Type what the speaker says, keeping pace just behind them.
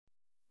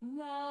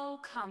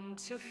Welcome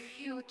to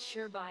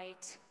Future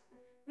Byte.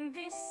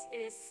 This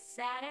is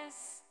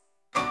Satis.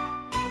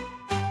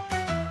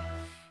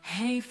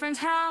 Hey friends,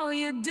 how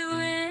you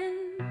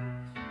doing?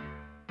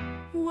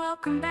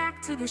 Welcome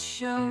back to the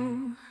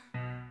show.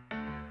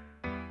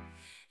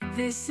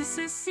 This is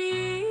a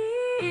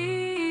siege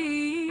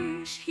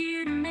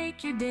here to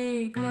make your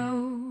day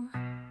glow.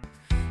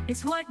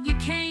 It's what you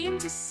came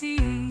to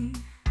see.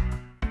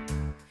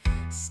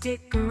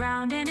 Stick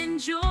around and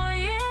enjoy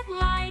it,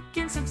 like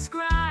and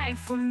subscribe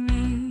for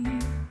me.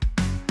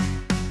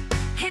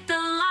 Hit the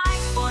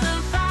like for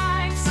the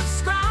vibe,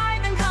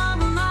 subscribe and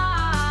come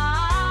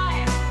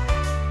alive.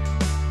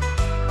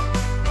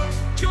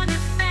 Join the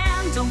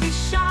fam, don't be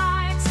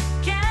shy,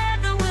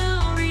 together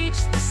we'll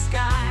reach the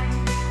sky.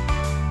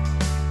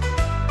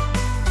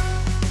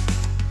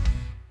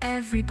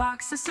 Every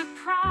box a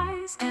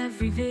surprise,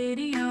 every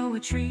video a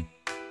treat.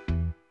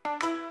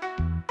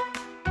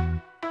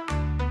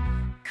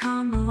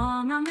 Come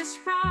along on this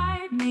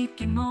ride,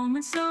 making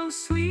moments so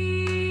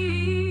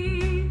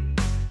sweet.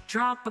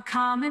 Drop a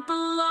comment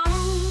below,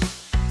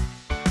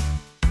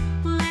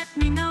 let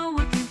me know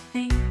what you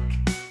think.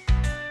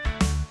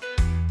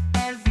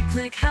 Every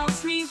click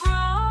helps me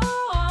grow,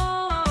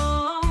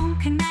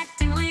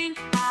 connecting link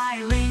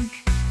by link.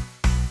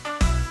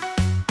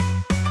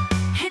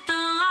 Hit the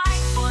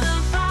like for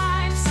the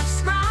vibe,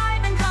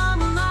 subscribe and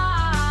come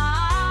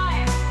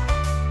alive.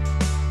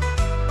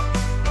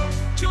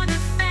 Join the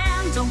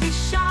fam, don't be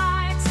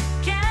shy,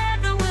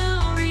 together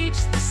we'll reach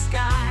the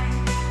sky.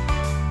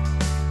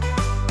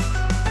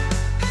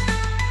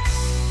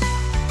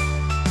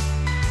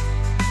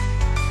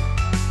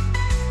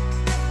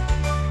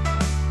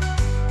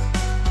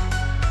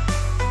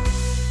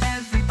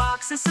 Every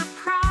box a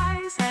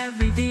surprise,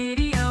 every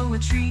video a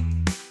treat.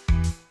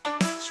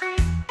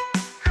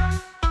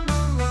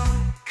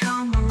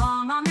 Come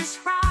along on this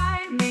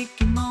ride,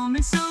 making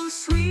moments so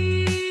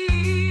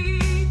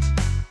sweet.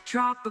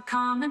 Drop a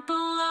comment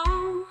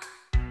below,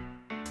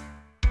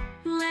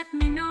 let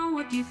me know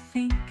what you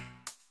think.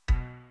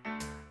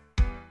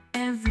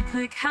 Every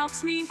click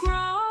helps me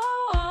grow,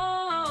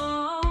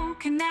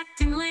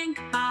 connecting link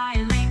by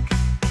link.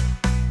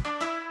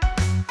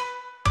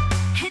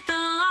 Hit the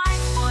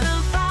like for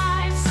the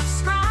vibe,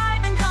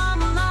 subscribe and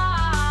come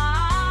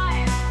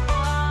alive.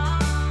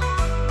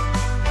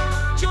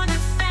 Join the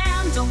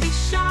fam, don't be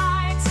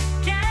shy,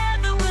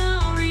 together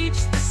we'll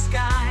reach the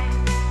sky.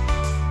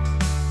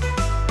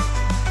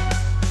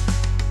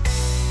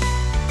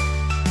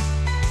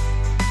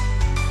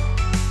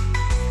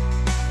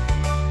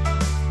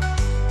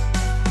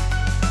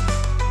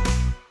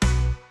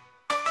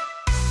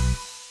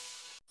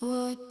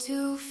 What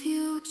do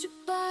future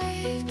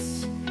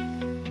bites?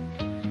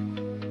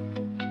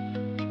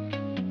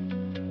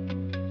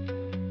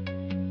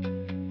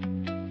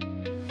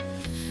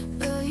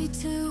 Way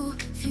to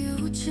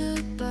future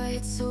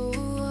bites, oh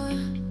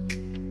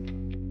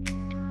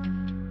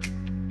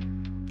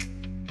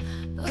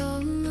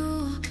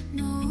no,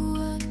 no,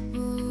 way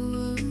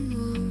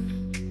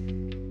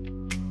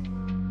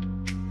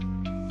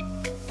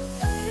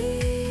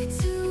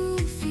to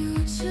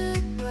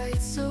future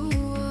bites, oh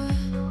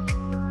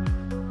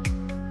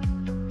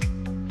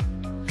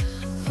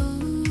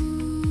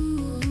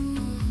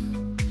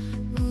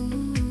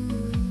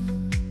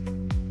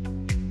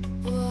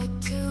what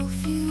do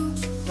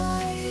future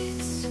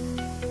bites?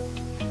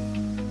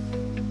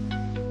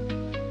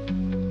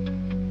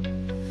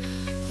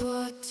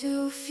 What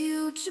do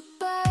future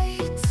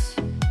bites?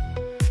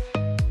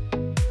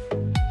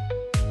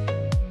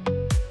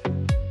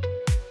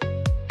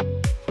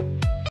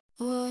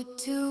 What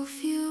do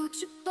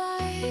future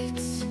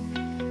bites?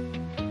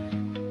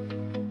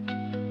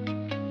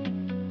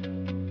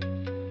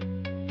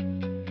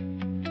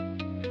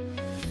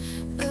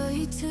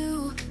 Way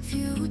to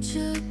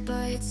future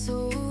bites,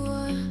 oh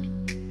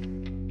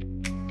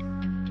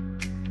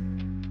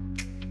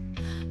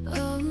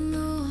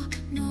no,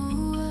 no,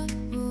 way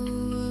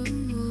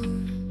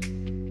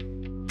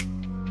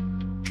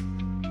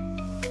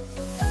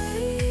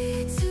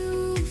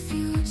to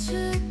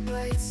future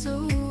bites,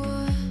 oh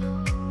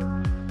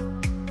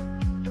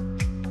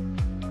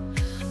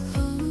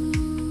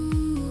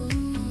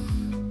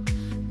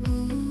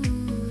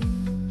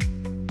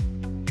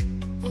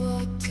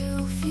what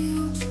do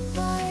future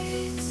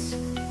bites?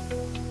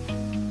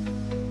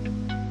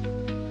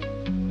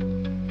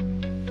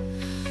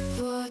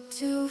 What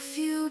do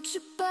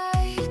future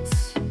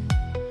bites?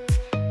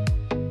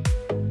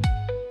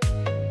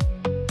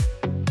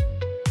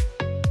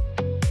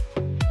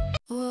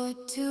 What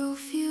do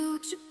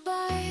future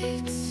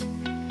bites?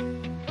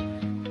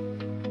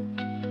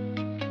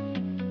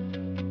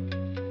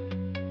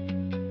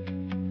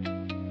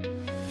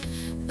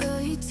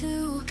 Way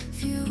to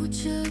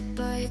future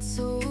bites,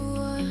 oh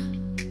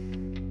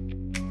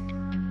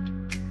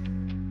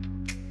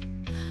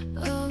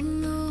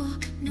no,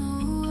 no,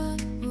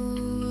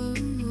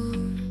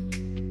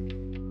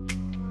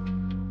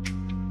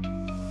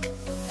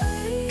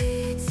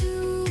 way to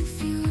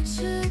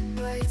future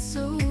bites,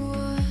 oh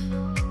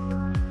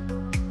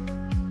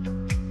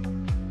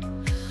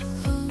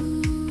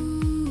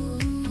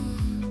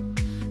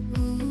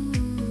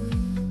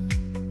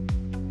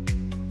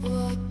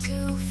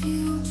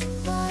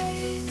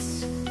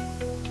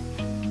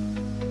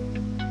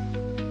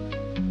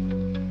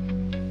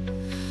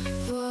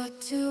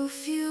to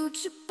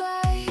future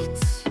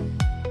bytes.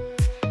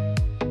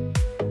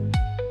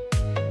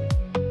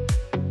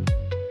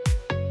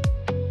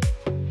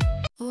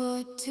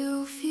 What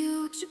to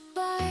future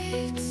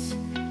bytes.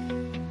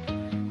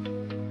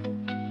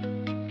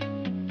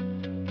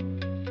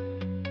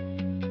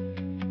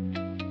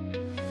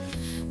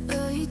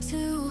 Byte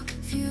to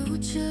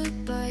future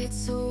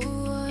bytes. Oh,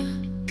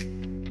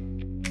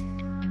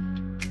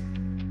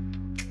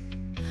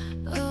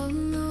 oh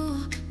no,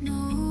 no,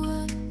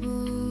 byte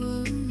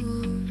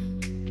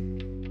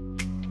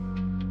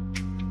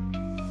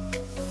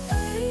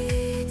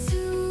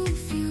to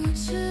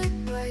future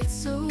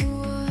bytes. Oh,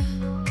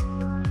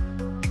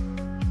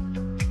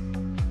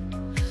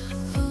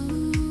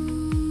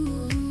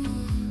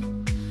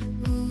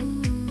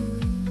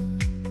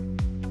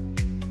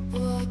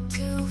 what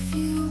to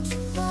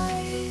future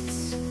bytes.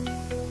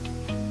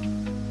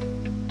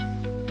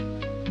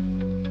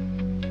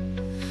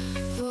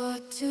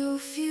 What to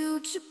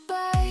future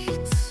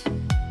bytes.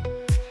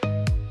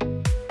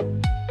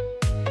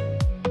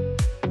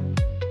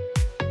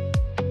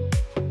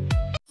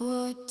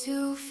 What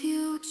to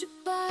future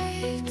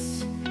bytes.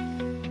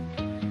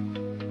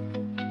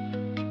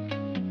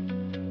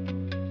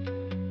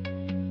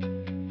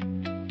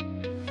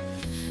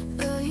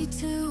 Byte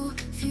to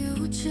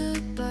future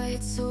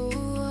bytes. Oh,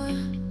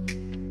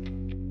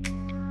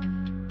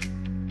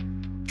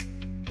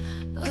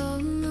 oh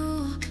no,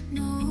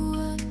 no,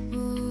 byte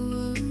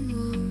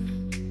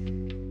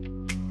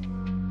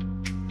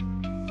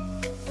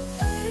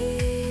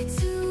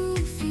to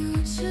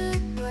future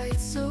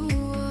bytes. Oh,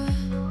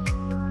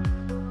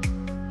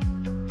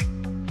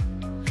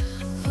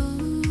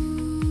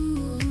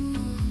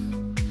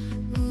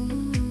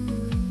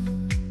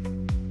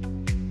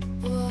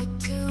 what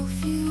to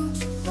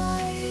future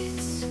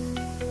bytes.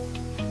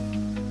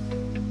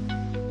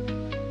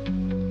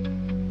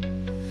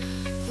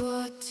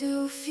 What to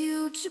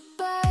future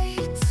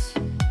bytes.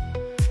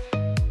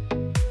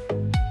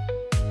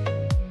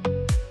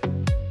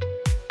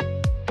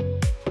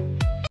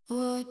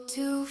 What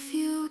to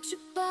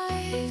future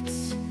bytes.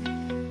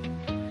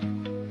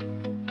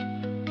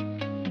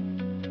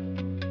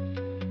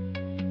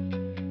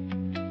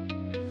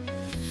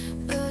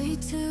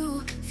 Byte to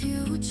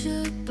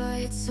future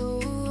bytes. Oh,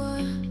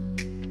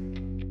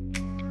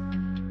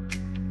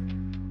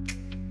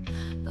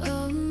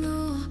 oh no,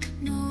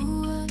 no,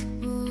 byte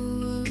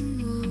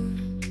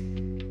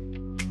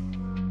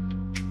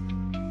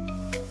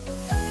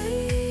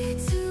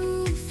to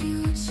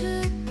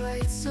future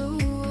bytes. Oh,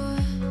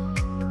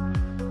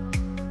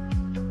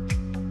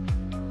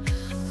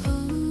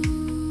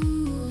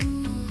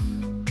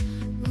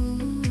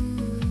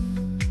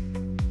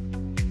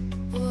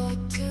 what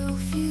to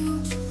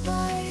future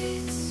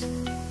bytes.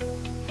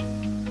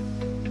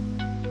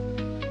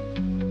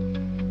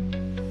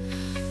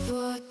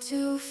 What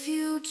to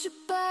future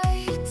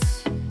bytes.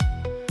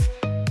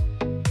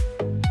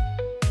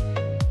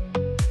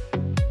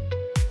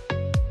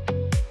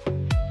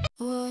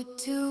 What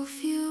to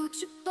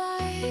future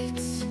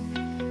bytes.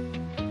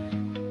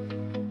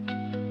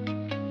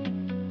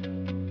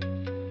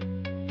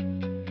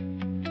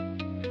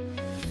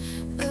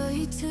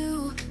 Byte to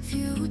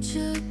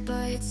future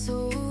bytes.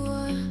 Oh,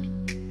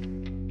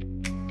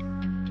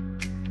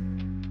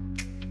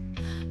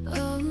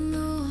 oh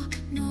no,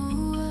 no,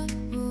 byte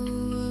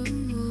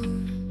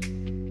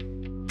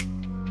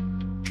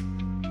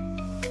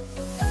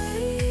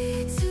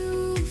to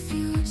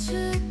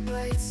future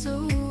bytes.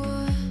 Oh,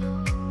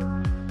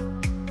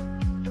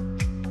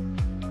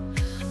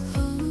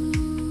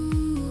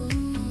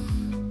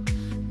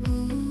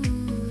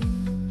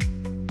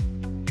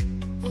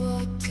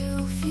 what to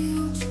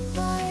future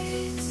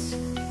bytes.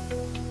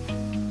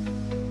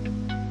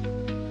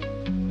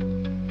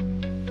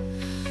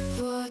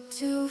 What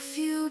to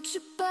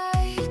future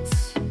bytes.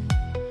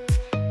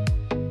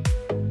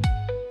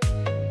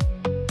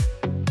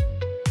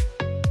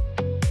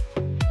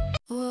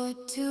 What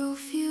to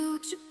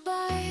future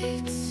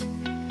bytes.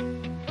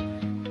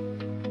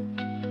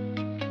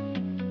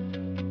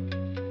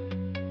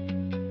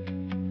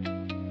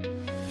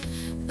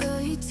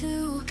 Byte to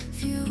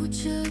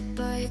future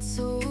bytes.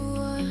 Oh,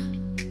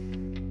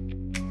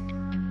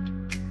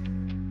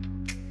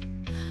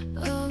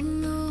 oh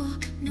no,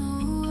 no,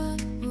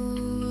 byte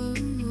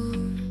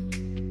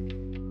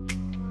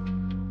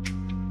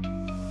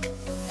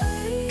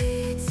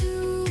to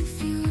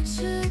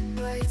future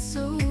bytes.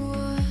 Oh,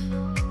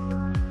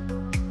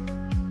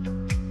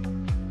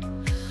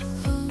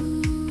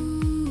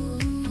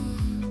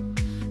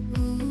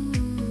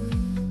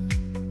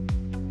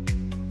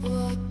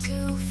 what to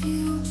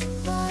future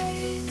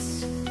bytes.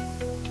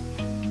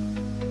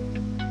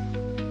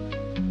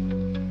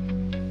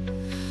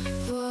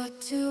 What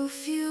to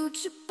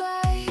future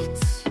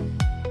bytes.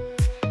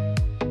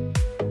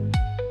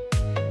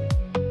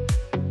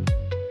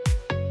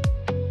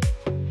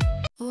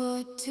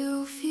 What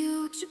to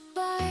future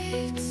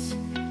bytes.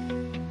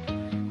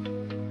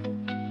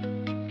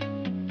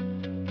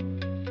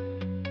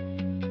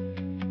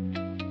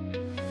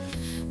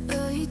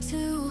 Byte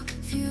to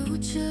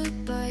future,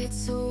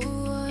 Bytes,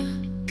 oh